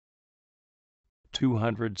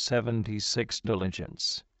276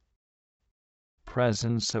 Diligence.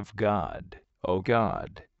 Presence of God. O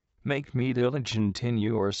God, make me diligent in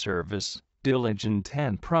your service, diligent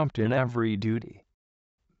and prompt in every duty.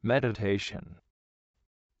 Meditation.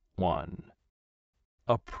 1.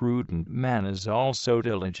 A prudent man is also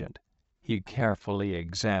diligent. He carefully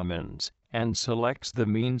examines and selects the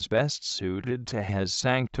means best suited to his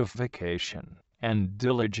sanctification, and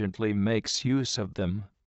diligently makes use of them.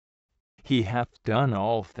 He hath done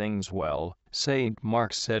all things well, St.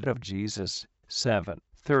 Mark said of Jesus,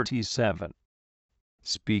 7:37.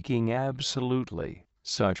 Speaking absolutely,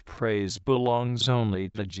 such praise belongs only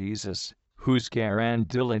to Jesus, whose care and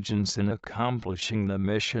diligence in accomplishing the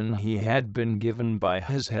mission he had been given by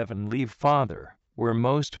his heavenly Father were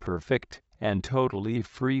most perfect and totally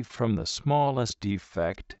free from the smallest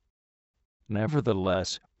defect.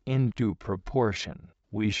 Nevertheless, in due proportion,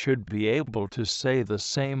 we should be able to say the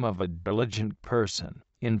same of a diligent person.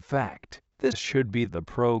 In fact, this should be the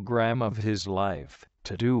program of his life,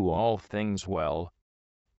 to do all things well.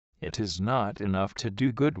 It is not enough to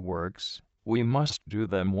do good works, we must do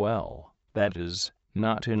them well, that is,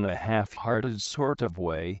 not in a half-hearted sort of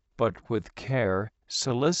way, but with care,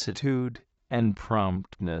 solicitude, and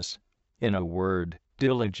promptness, in a word,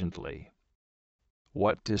 diligently.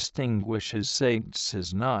 What distinguishes saints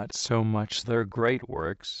is not so much their great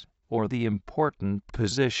works, or the important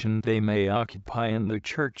position they may occupy in the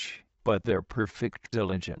Church, but their perfect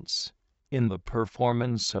diligence in the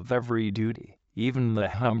performance of every duty, even the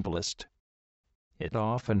humblest. It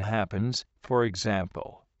often happens, for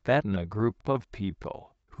example, that in a group of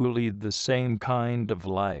people who lead the same kind of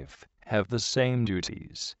life, have the same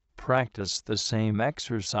duties, practice the same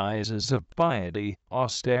exercises of piety,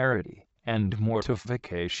 austerity, and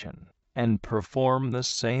mortification, and perform the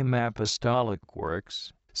same apostolic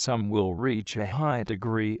works, some will reach a high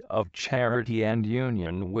degree of charity and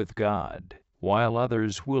union with God, while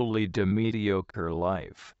others will lead a mediocre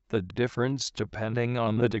life, the difference depending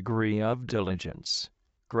on the degree of diligence,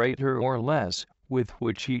 greater or less, with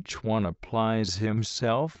which each one applies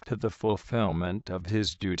himself to the fulfillment of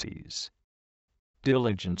his duties.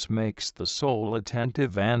 Diligence makes the soul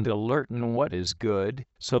attentive and alert in what is good,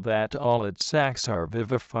 so that all its acts are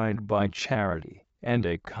vivified by charity, and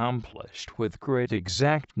accomplished with great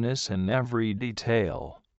exactness in every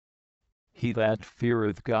detail. He that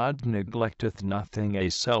feareth God neglecteth nothing.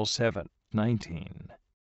 Asel 7:19.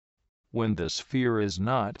 When this fear is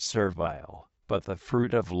not servile, but the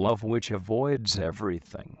fruit of love which avoids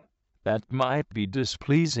everything that might be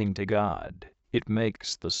displeasing to God, it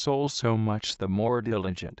makes the soul so much the more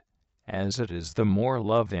diligent, as it is the more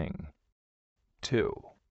loving. 2.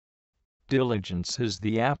 Diligence is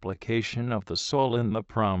the application of the soul in the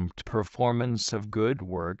prompt performance of good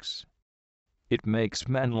works. It makes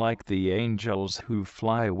men like the angels who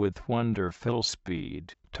fly with wonderful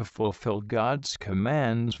speed to fulfill God's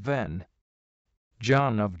commands. Ven.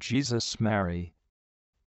 John of Jesus Mary.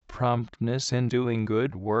 Promptness in doing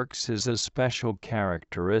good works is a special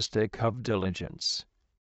characteristic of diligence.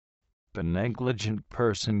 A negligent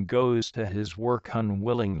person goes to his work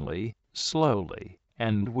unwillingly, slowly,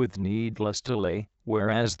 and with needless delay,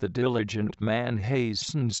 whereas the diligent man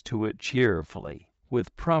hastens to it cheerfully,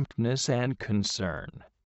 with promptness and concern.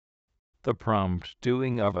 The prompt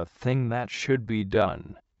doing of a thing that should be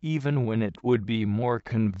done, even when it would be more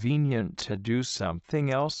convenient to do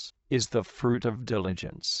something else, is the fruit of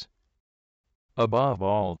diligence. Above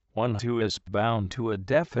all, one who is bound to a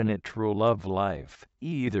definite rule of life,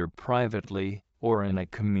 either privately or in a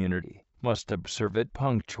community, must observe it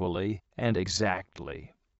punctually and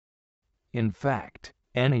exactly. In fact,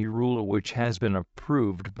 any rule which has been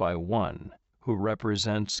approved by one who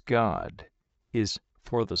represents God is,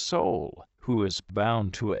 for the soul who is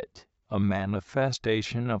bound to it, a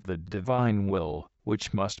manifestation of the divine will,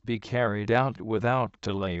 which must be carried out without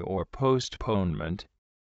delay or postponement.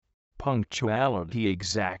 Punctuality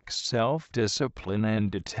exacts self-discipline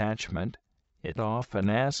and detachment. It often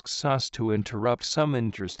asks us to interrupt some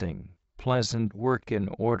interesting, pleasant work in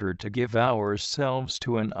order to give ourselves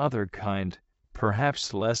to another kind,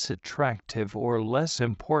 perhaps less attractive or less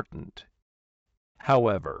important.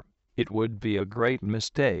 However, it would be a great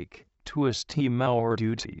mistake to esteem our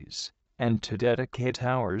duties, and to dedicate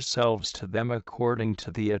ourselves to them according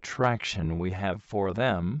to the attraction we have for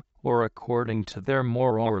them, or according to their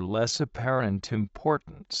more or less apparent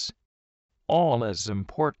importance. All is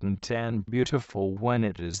important and beautiful when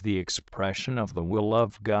it is the expression of the will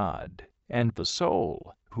of God, and the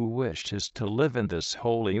soul, who wishes to live in this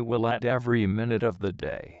holy will at every minute of the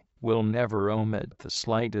day, will never omit the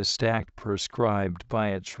slightest act prescribed by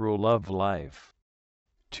its rule of life.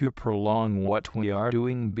 to prolong what we are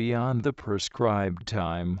doing beyond the prescribed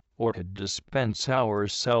time, or to dispense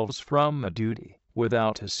ourselves from a duty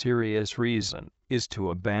without a serious reason, is to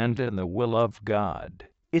abandon the will of God.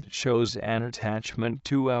 It shows an attachment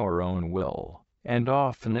to our own will, and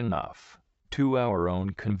often enough, to our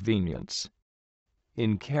own convenience.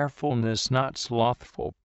 In carefulness not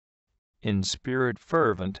slothful, in spirit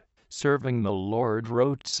fervent, serving the Lord,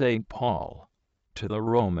 wrote St. Paul to the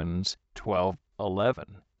Romans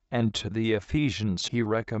 12:11, and to the Ephesians he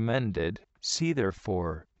recommended, "See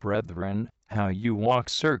therefore, brethren, how you walk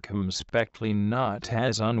circumspectly, not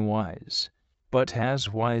as unwise, but as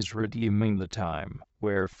wise, redeeming the time.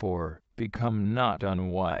 Wherefore, become not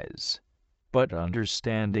unwise, but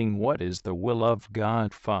understanding what is the will of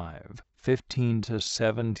God."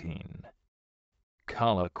 5:15-17.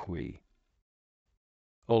 Colloquy.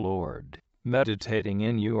 O Lord, meditating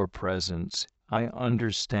in your presence, I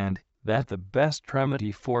understand that the best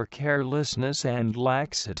remedy for carelessness and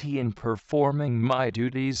laxity in performing my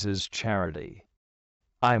duties is charity.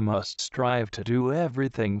 I must strive to do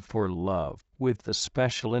everything for love, with the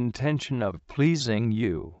special intention of pleasing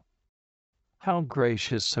you. How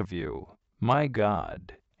gracious of you, my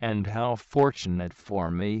God, and how fortunate for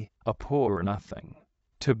me, a poor nothing,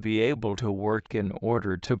 to be able to work in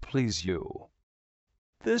order to please you.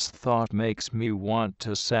 This thought makes me want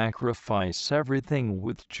to sacrifice everything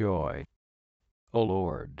with joy. O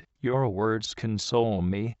Lord, your words console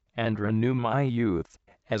me, and renew my youth,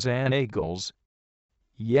 as an eagle's.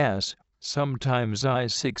 Yes, sometimes I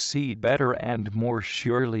succeed better and more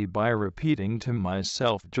surely by repeating to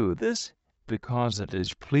myself, "Do this, because it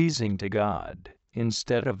is pleasing to God,"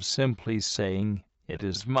 instead of simply saying, "It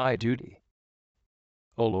is my duty."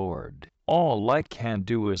 O Lord, all I can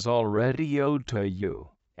do is already owed to you,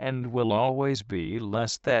 and will always be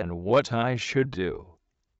less than what I should do.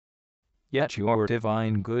 Yet your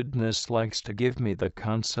divine goodness likes to give me the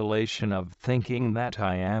consolation of thinking that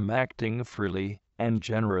I am acting freely and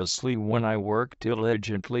generously when I work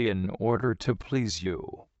diligently in order to please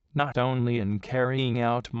you, not only in carrying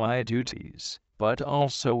out my duties, but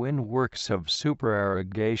also in works of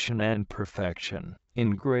supererogation and perfection,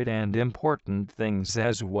 in great and important things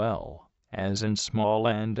as well as in small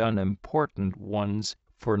and unimportant ones,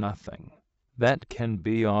 for nothing that can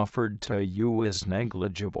be offered to you is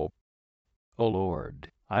negligible. O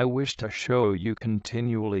Lord, I wish to show you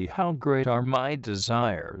continually how great are my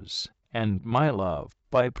desires and my love,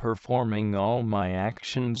 by performing all my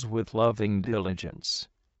actions with loving diligence.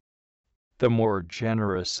 The more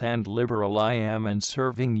generous and liberal I am in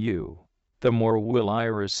serving you, the more will I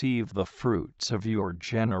receive the fruits of your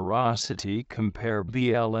generosity. Compare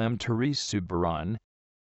BLM Teresa Buran,